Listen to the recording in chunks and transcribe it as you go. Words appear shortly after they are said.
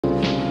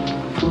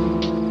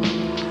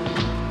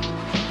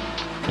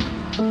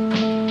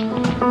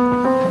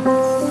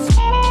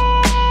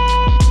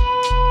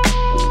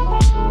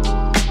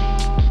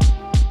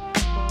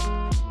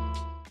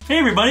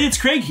everybody, it's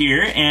Craig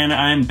here, and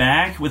I'm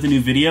back with a new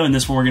video. In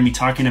this one we're going to be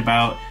talking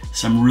about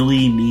some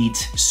really neat,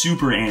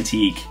 super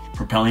antique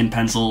Propelling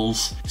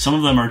pencils. Some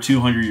of them are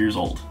 200 years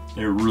old.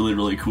 They're really,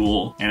 really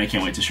cool, and I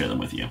can't wait to share them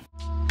with you.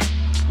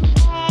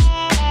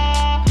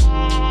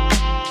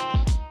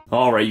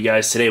 Alright you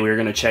guys, today we're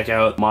going to check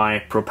out my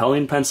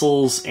Propelling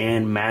pencils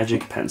and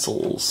magic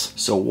pencils.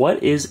 So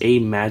what is a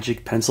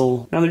magic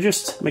pencil? Now they're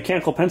just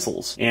mechanical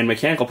pencils. And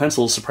mechanical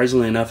pencils,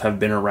 surprisingly enough, have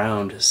been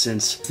around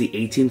since the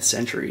 18th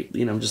century.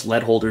 You know, just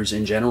lead holders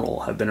in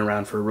general have been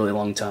around for a really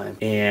long time.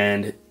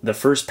 And the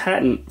first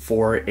patent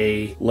for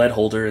a lead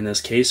holder in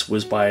this case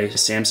was by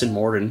Sampson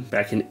Mordan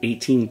back in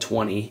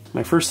 1820.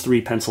 My first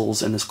three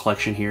pencils in this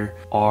collection here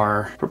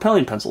are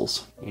Propelling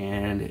pencils.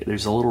 And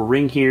there's a little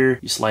ring here.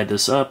 You slide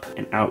this up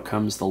and out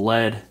comes the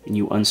lead, and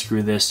you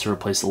unscrew this to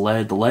replace the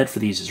lead. The lead for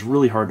these is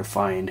really hard to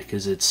find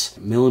because it's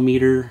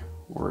millimeter,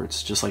 or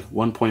it's just like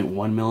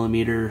 1.1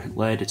 millimeter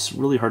lead. It's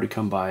really hard to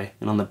come by.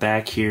 And on the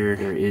back here,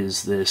 there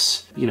is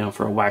this, you know,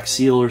 for a wax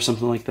seal or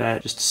something like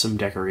that, just some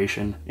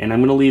decoration. And I'm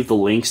gonna leave the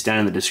links down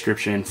in the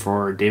description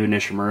for David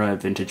Nishimura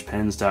at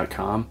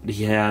vintagepens.com.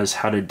 He has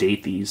how to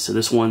date these. So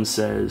this one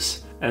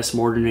says, S.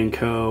 Mordan &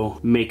 Co.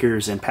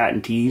 makers and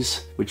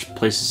patentees, which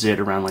places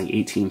it around like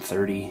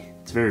 1830.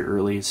 It's very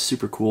early, it's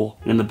super cool.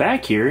 And in the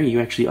back here, you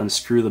actually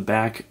unscrew the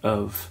back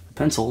of the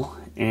pencil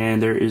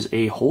and there is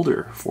a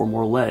holder for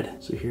more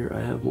lead. So here I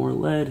have more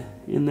lead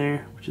in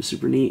there, which is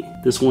super neat.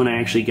 This one I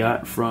actually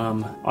got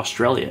from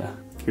Australia.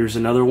 Here's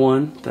another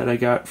one that I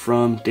got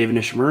from David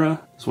Nishimura.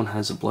 This one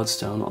has a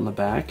bloodstone on the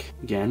back.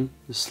 Again,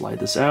 just slide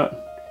this out.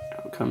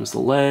 Out comes the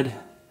lead.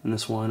 And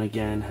this one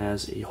again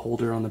has a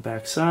holder on the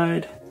back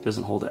side.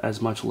 Doesn't hold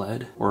as much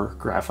lead or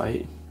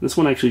graphite. This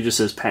one actually just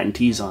says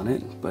patentees on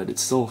it, but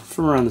it's still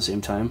from around the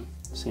same time,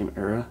 same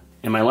era.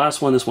 And my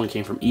last one, this one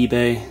came from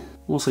eBay.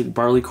 Almost like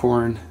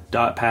barleycorn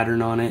dot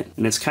pattern on it,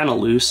 and it's kind of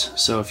loose,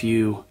 so if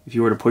you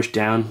were to push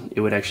down,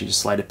 it would actually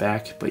just slide it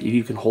back, but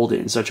you can hold it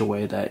in such a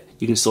way that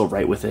you can still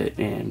write with it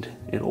and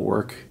it'll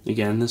work.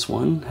 Again, this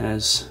one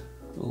has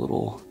a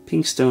little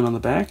pink stone on the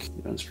back.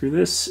 You unscrew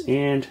this,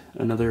 and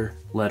another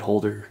lead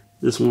holder.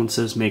 This one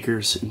says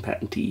makers and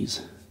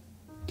patentees.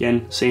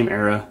 Again, same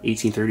era,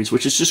 1830s,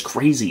 which is just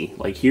crazy.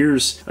 Like,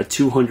 here's a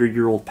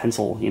 200-year-old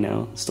pencil, you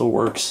know, it still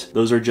works.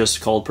 Those are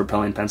just called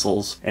Propelling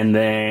pencils. And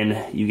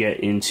then you get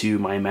into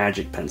my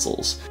magic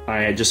pencils.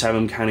 I just have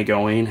them kind of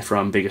going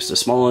from biggest to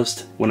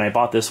smallest. When I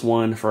bought this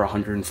one for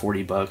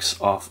 140 bucks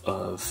off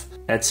of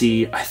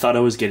Etsy, I thought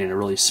I was getting a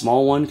really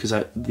small one because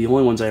the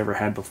only ones I ever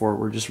had before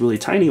were just really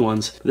tiny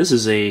ones. This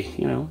is a,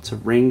 you know, it's a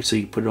ring, so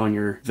you put it on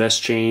your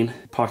vest chain,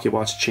 pocket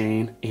watch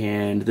chain,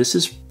 and this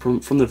is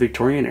from the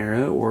Victorian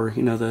era, or,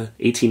 you know, the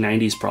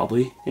 1890s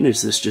probably. And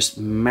it's this just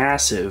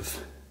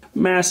massive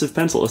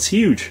pencil. It's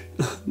huge,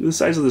 the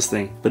size of this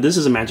thing. But this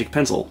is a magic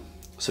pencil.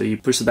 So you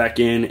push the back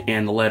in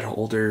and the lead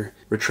holder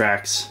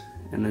retracts,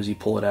 and as you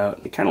pull it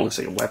out, it kind of looks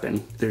like a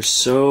weapon. They're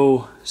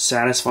so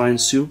satisfying,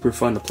 super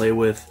fun to play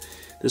with.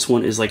 This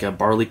one is like a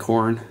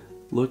barleycorn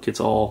look. It's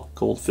all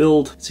gold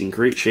filled. It's in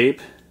great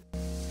shape.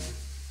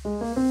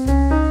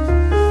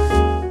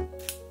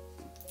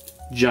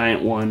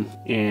 Giant one,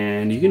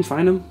 and you can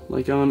find them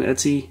like on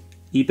Etsy,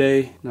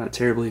 eBay, not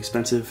terribly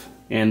expensive.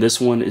 And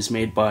this one is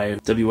made by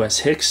W.S.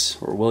 Hicks,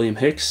 or William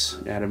Hicks,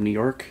 out of New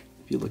York.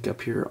 If you look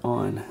up here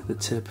on the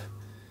tip,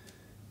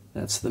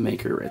 that's the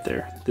maker right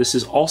there. This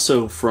is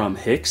also from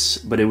Hicks,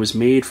 but it was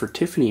made for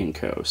Tiffany &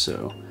 Co.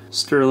 So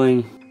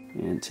Sterling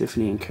and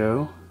Tiffany &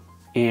 Co.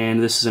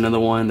 And this is another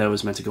one that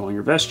was meant to go on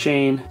your vest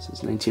chain. This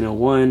is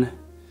 1901,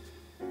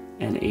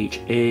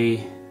 NHA,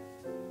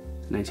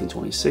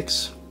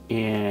 1926.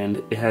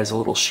 And it has a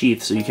little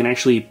sheath, so you can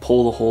actually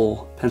pull the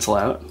whole pencil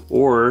out.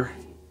 Or,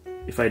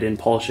 if I didn't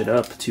polish it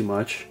up too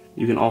much,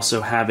 you can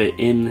also have it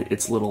in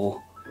its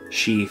little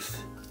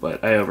sheath,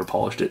 but I over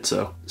polished it,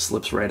 so it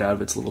slips right out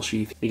of its little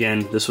sheath.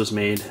 Again, this was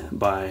made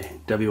by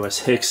W.S.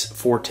 Hicks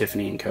for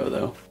Tiffany & Co.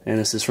 though. And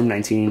this is from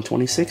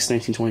 1926,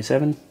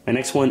 1927. My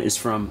next one is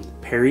from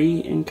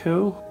Perry &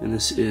 Co. And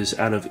this is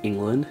out of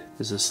England.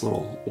 There's this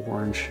little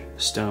orange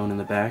stone in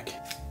the back.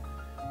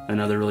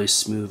 Another really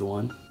smooth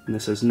one. And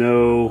this has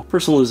no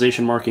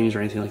personalization markings or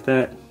anything like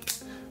that.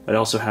 But I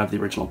also have the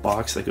original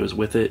box that goes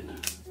with it.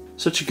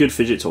 Such a good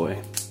fidget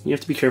toy. You have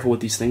to be careful with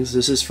these things.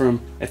 This is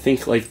from, I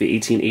think, like the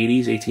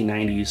 1880s,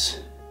 1890s.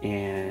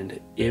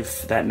 And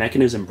if that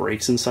mechanism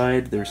breaks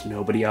inside, there's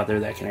nobody out there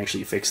that can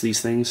actually fix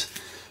these things.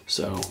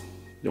 So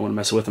you don't want to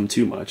mess with them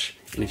too much.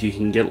 And if you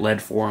can get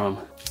lead for them,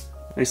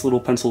 nice little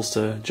pencils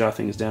to jot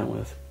things down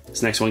with.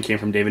 This next one came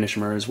from David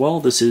Nishimura as well.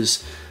 This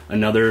is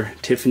another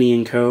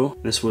Tiffany & Co.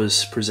 This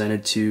was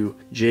presented to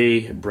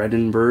J.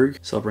 Bredenberg,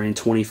 celebrating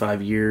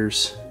 25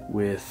 years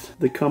with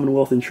the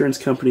Commonwealth Insurance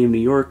Company of New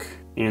York.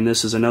 And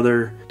this is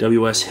another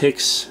W.S.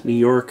 Hicks, New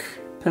York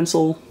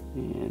pencil.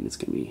 And it's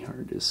going to be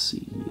hard to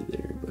see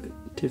there,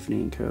 but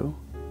Tiffany & Co.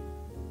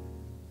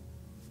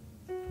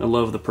 I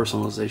love the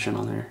personalization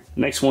on there.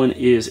 Next one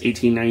is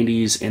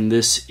 1890s, and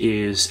this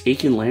is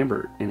Aiken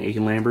Lambert. And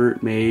Aiken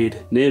Lambert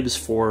made nibs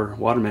for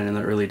Watermen in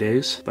the early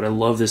days, but I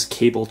love this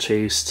cable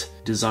chased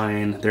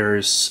design.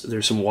 There's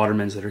some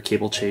Watermans that are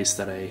cable chased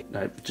that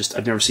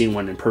I've never seen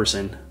one in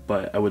person,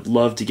 but I would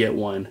love to get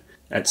one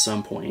at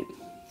some point.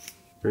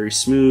 Very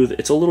smooth.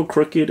 It's a little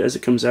crooked as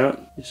it comes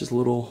out. It's just a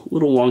little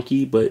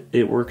wonky, but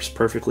it works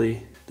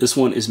perfectly. This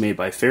one is made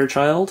by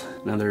Fairchild,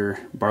 another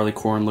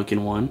barleycorn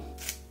looking one.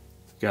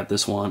 Got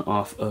this one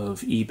off of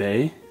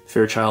eBay.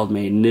 Fairchild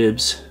made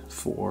nibs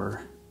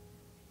for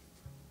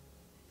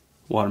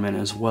Watermen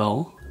as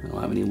well. I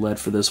don't have any lead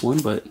for this one,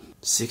 but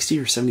 60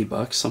 or 70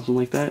 bucks, something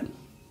like that.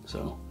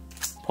 So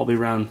probably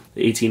around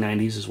the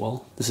 1890s as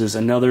well. This is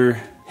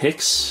another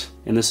Hicks,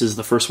 and this is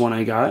the first one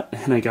I got,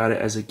 and I got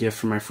it as a gift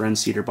from my friend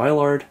Cedar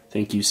Bylard.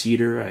 Thank you,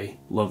 Cedar. I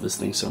love this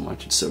thing so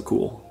much. It's so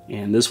cool.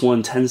 And this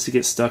one tends to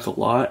get stuck a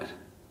lot,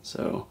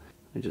 so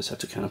I just have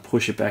to kind of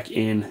push it back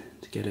in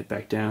to get it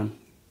back down.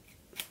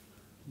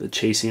 The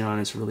chasing on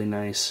it's really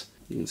nice.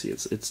 You can see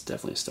it's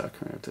definitely stuck.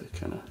 I have to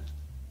kind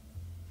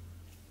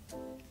of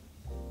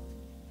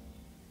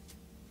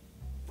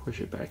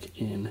push it back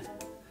in.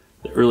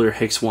 The earlier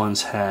Hicks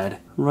ones had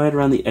right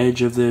around the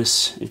edge of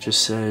this, it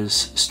just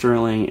says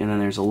Sterling, and then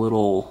there's a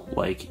little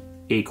like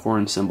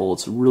acorn symbol.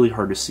 It's really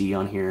hard to see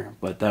on here,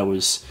 but that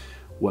was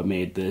what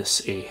made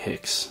this a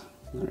Hicks,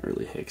 an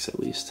early Hicks at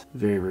least.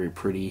 Very, very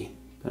pretty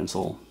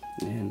pencil.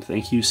 And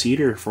thank you,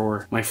 Cedar,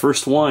 for my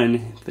first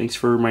one. Thanks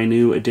for my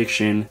new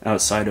addiction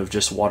outside of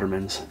just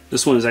Watermans.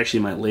 This one is actually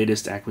my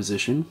latest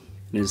acquisition.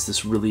 It is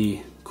this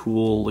really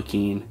cool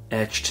looking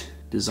etched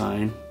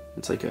design.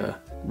 It's like a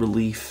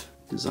relief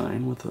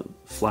design with the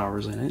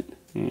flowers in it,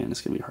 and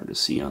it's gonna be hard to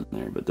see on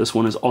there, but this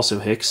one is also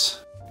Hicks.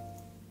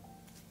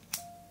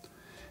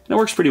 And it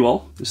works pretty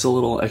well. There's a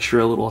little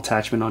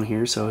attachment on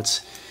here, so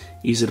it's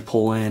easy to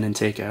pull in and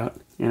take out.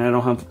 And I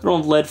don't have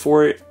lead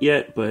for it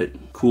yet, but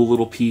cool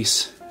little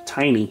piece.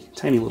 Tiny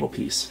little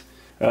piece.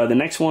 The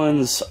next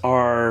ones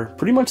are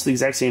pretty much the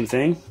exact same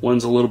thing.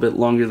 One's a little bit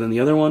longer than the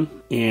other one,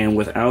 and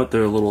without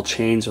their little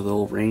chains or the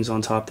little rings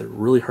on top, they're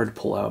really hard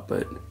to pull out,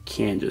 but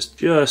can just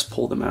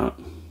pull them out.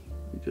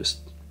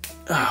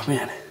 Oh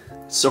man,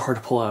 it's so hard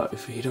to pull out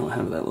if you don't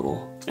have that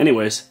little...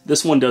 Anyways,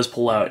 this one does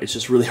pull out. It's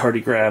just really hard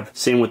to grab.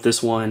 Same with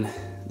this one.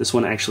 This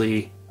one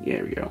actually, yeah,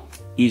 there we go.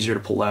 Easier to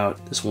pull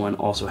out. This one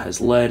also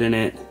has lead in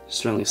it.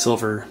 Sterling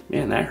silver.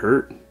 Man, that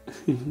hurt.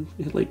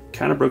 It like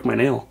kind of broke my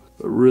nail.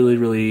 But really,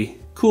 really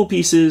cool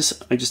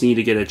pieces. I just need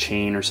to get a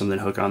chain or something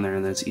to hook on there,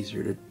 and that's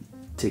easier to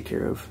take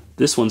care of.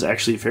 This one's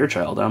actually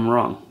Fairchild. I'm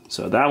wrong.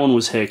 So that one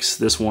was Hicks.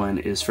 This one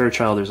is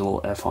Fairchild. There's a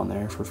little F on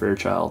there for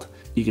Fairchild.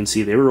 You can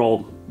see they were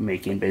all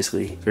making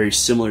basically very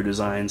similar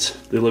designs.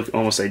 They look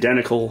almost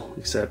identical,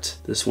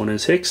 except this one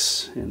is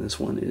Hicks and this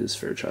one is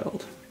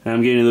Fairchild. And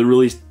I'm getting the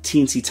really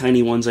teensy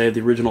tiny ones. I have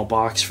the original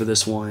box for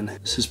this one.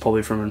 This is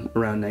probably from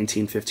around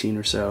 1915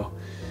 or so.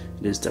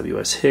 It is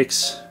W.S.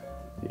 Hicks.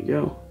 There you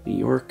go, New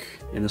York.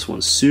 And this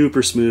one's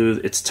super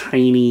smooth. It's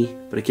tiny,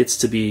 but it gets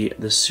to be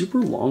this super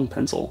long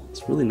pencil.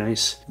 It's really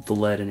nice with the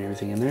lead and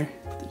everything in there.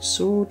 It's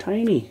so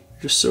tiny,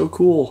 just so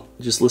cool.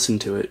 Just listen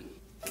to it.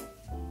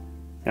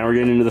 Now we're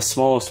getting into the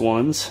smallest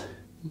ones.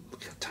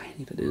 Look how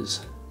tiny that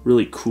is.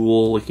 Really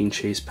cool looking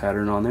chase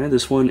pattern on there.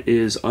 This one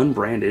is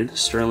unbranded,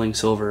 sterling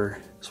silver.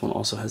 This one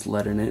also has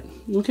lead in it.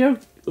 Look how,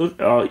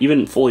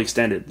 even fully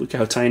extended, look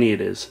how tiny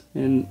it is.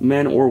 And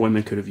men or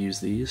women could have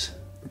used these,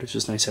 but it's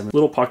just nice having a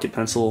little pocket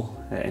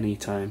pencil at any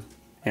time.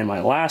 And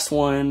my last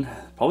one,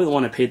 probably the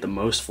one I paid the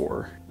most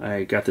for.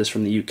 I got this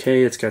from the UK.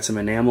 It's got some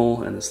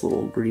enamel and this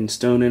little green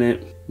stone in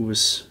it. It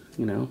was,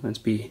 you know, meant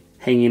to be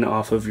hanging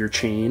off of your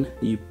chain.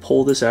 You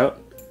pull this out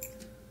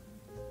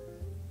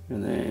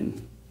and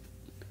then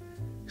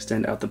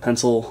extend out the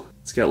pencil.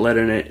 It's got lead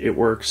in it. It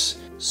works.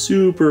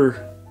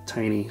 Super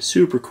tiny,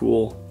 super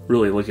cool.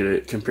 Really look at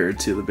it compared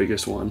to the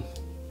biggest one.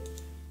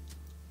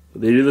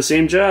 But they do the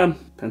same job.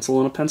 Pencil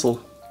and a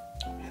pencil.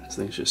 Man, this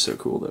thing's just so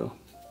cool though.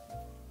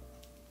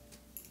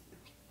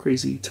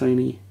 Crazy,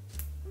 tiny,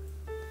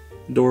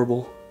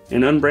 adorable,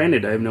 and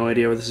unbranded. I have no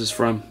idea where this is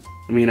from.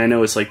 I mean, I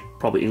know it's like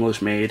probably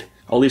English made.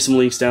 I'll leave some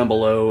links down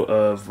below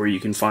of where you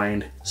can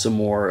find some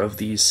more of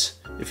these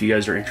if you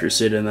guys are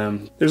interested in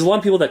them. There's a lot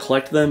of people that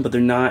collect them, but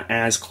they're not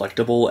as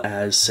collectible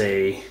as,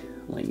 say,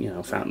 like, you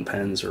know, fountain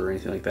pens or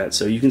anything like that.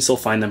 So you can still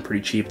find them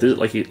pretty cheap.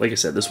 Like I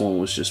said, this one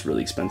was just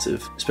really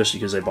expensive,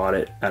 especially because I bought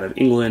it out of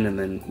England, and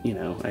then, you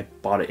know, I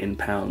bought it in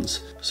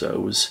pounds, so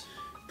it was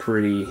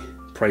pretty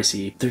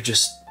pricey.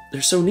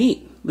 They're so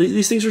neat.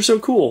 These things are so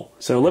cool.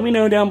 So let me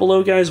know down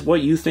below, guys,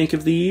 what you think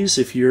of these,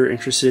 if you're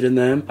interested in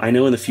them. I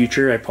know in the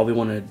future I probably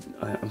want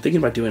to, I'm thinking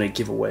about doing a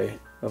giveaway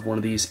of one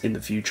of these in the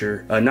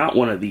future. Not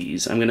one of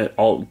these.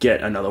 I'll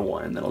get another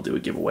one, then I'll do a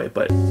giveaway,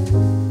 but...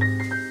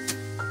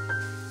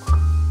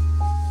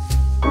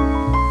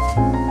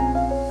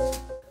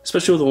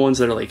 especially with the ones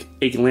that are like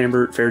Aiken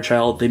Lambert,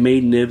 Fairchild. They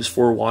made nibs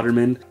for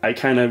Waterman. I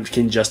kind of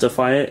can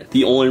justify it.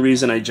 The only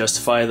reason I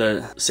justify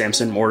the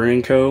Sampson,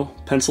 Mordan & Co.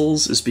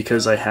 pencils is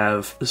because I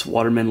have this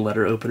Waterman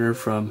letter opener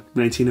from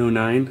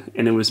 1909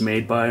 and it was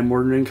made by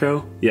Mordan &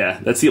 Co. Yeah,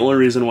 that's the only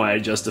reason why I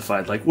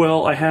justified, like,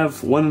 well, I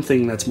have one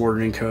thing that's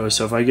Mordan & Co.,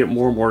 so if I get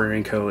more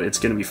Mordan & Co., it's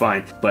gonna be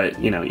fine.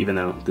 But, you know, even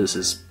though this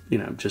is, you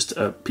know, just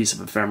a piece of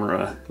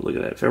ephemera. Look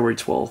at that, February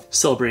 12th,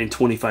 celebrating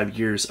 25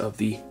 years of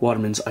the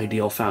Waterman's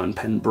Ideal fountain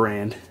pen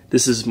brand.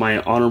 This is my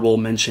honorable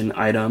mention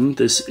item.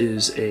 This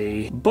is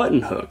a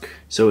button hook.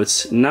 So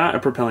it's not a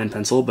Propelling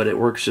pencil, but it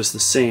works just the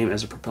same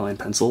as a Propelling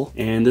pencil.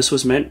 And this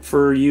was meant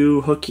for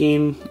you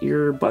hooking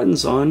your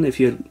buttons on if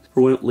you had,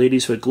 for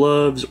ladies who had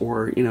gloves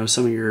or, you know,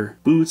 some of your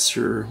boots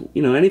or,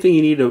 you know, anything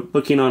you need a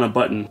hooking on a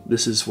button.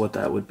 This is what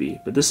that would be.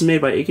 But this is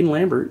made by Aiken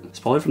Lambert. It's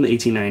probably from the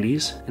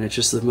 1890s, and it's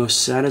just the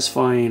most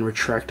satisfying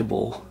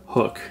retractable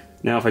hook.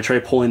 Now, if I try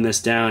pulling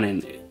this down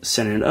and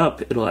sending it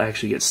up, it'll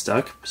actually get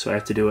stuck. So I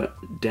have to do it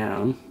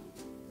down.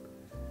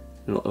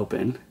 It'll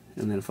open.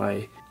 And then if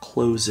I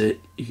close it,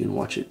 you can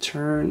watch it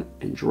turn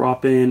and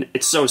drop in.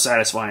 It's so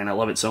satisfying. I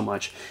love it so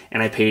much.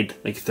 And I paid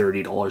like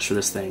 $30 for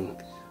this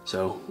thing.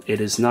 So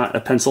it is not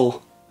a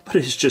pencil, but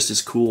it's just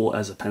as cool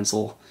as a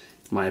pencil,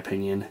 in my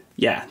opinion.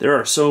 Yeah, there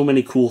are so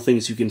many cool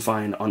things you can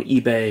find on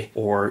eBay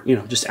or, you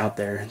know, just out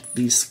there.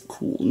 These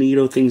cool,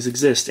 neato things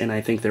exist, and I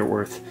think they're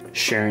worth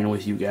sharing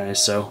with you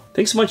guys. So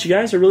thanks so much, you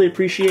guys. I really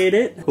appreciate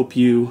it. Hope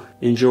you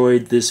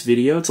enjoyed this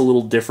video. It's a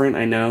little different,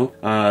 I know.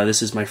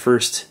 This is my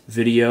first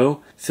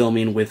video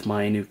filming with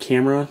my new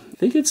camera. I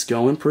think it's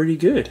going pretty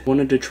good.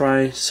 Wanted to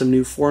try some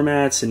new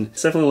formats, and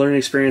it's definitely a learning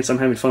experience. I'm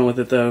having fun with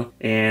it though,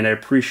 and I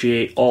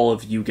appreciate all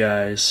of you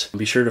guys.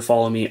 Be sure to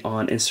follow me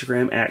on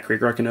Instagram at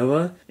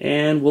Roccanova,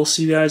 and we'll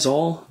see you guys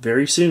all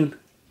very soon.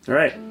 All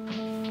right.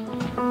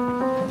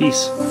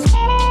 Peace.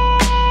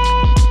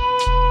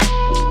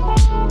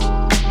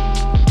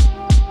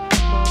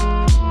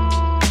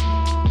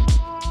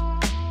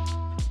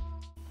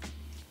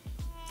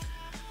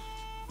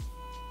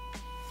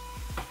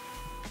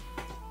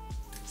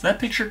 Is that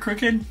picture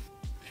crooked? Here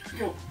we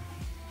go.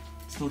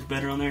 Does it look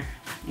better on there?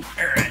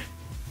 All right.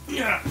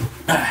 Yeah.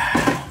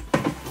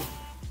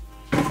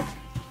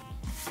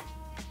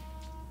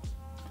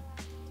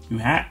 New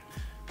hat.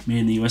 Made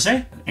in the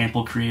USA.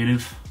 Ample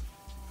Creative.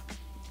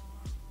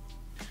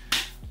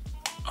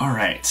 All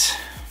right.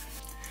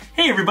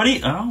 Hey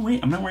everybody. Oh wait,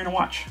 I'm not wearing a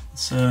watch.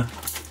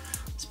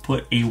 Let's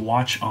put a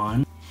watch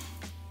on.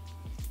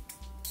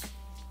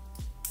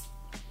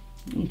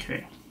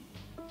 Okay.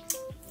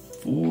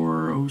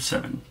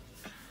 4:07.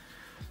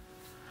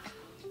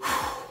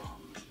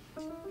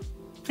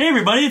 Hey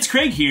everybody, it's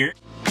Craig here.